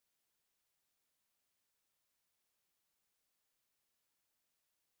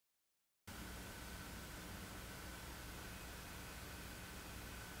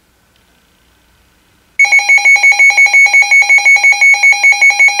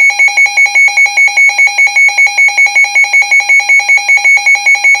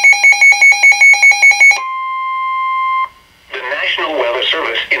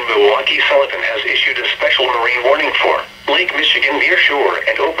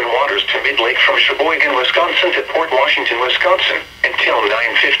open waters to mid-lake from Sheboygan, Wisconsin to Port Washington, Wisconsin, until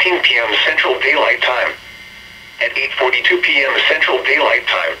 9:15 p.m. Central Daylight Time. At 8:42 p.m. Central Daylight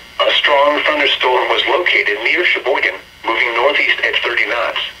Time, a strong thunderstorm was located near Sheboygan, moving northeast at 30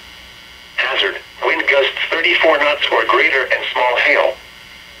 knots. Hazard, wind gusts 34 knots or greater and small hail.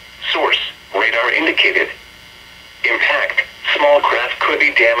 Source, radar indicated. Impact, small craft could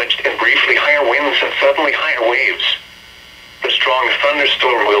be damaged and briefly higher winds and suddenly higher waves. The strong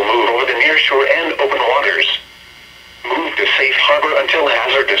thunderstorm will move over the nearshore and open waters. Move to safe harbor until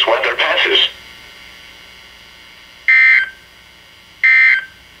hazardous weather passes.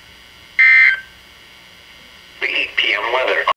 The 8 p.m. weather.